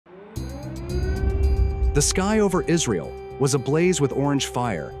The sky over Israel was ablaze with orange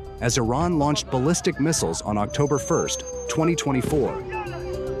fire as Iran launched ballistic missiles on October 1, 2024.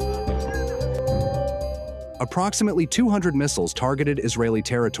 Approximately 200 missiles targeted Israeli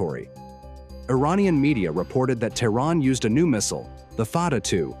territory. Iranian media reported that Tehran used a new missile, the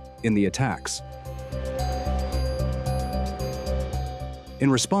Fattah, in the attacks.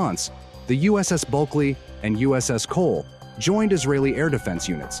 In response, the USS Bulkeley and USS Cole joined Israeli air defense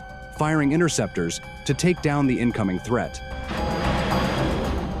units, firing interceptors to take down the incoming threat.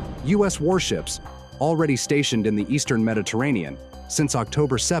 U.S. warships, already stationed in the eastern Mediterranean since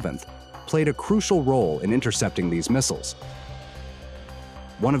October 7th, played a crucial role in intercepting these missiles.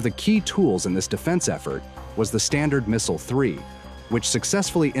 One of the key tools in this defense effort was the Standard Missile-3, which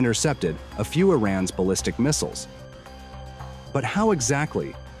successfully intercepted a few Iran's ballistic missiles. But how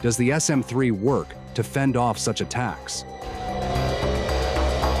exactly does the SM-3 work to fend off such attacks?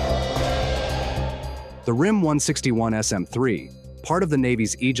 The RIM-161 SM-3, part of the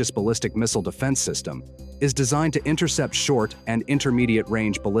Navy's Aegis ballistic missile defense system, is designed to intercept short and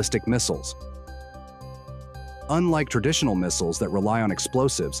intermediate-range ballistic missiles. Unlike traditional missiles that rely on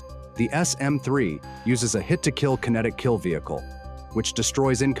explosives, the SM-3 uses a hit-to-kill kinetic kill vehicle, which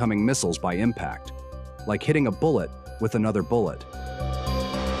destroys incoming missiles by impact, like hitting a bullet with another bullet.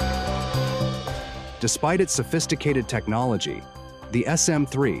 Despite its sophisticated technology, the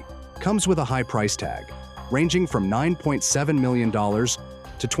SM-3 comes with a high price tag, ranging from $9.7 million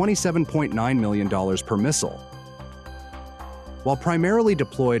to $27.9 million per missile. While primarily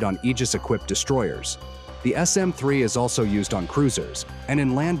deployed on Aegis-equipped destroyers, the SM-3 is also used on cruisers and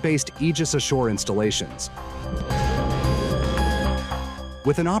in land-based Aegis ashore installations.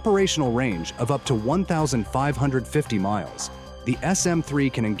 With an operational range of up to 1,550 miles, the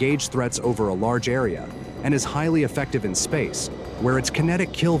SM-3 can engage threats over a large area and is highly effective in space, where its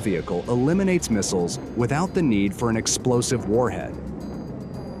kinetic kill vehicle eliminates missiles without the need for an explosive warhead.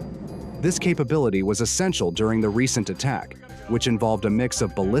 This capability was essential during the recent attack, which involved a mix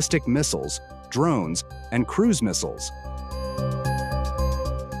of ballistic missiles, drones, and cruise missiles.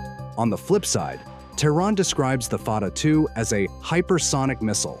 On the flip side, Tehran describes the Fattah as a hypersonic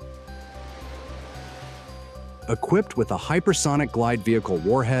missile. Equipped with a hypersonic glide vehicle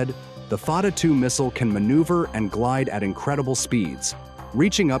warhead, the Fattah missile can maneuver and glide at incredible speeds,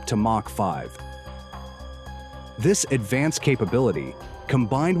 reaching up to Mach 5. This advanced capability,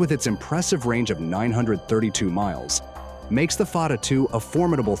 combined with its impressive range of 932 miles, makes the Fattah a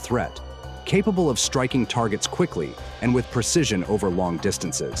formidable threat, capable of striking targets quickly and with precision over long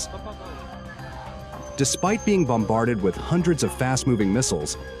distances. Despite being bombarded with hundreds of fast-moving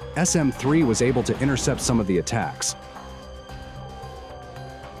missiles, SM-3 was able to intercept some of the attacks.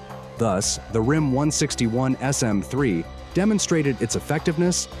 Thus, the RIM-161 SM-3 demonstrated its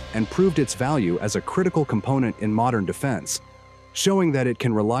effectiveness and proved its value as a critical component in modern defense, showing that it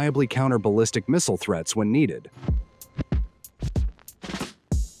can reliably counter ballistic missile threats when needed.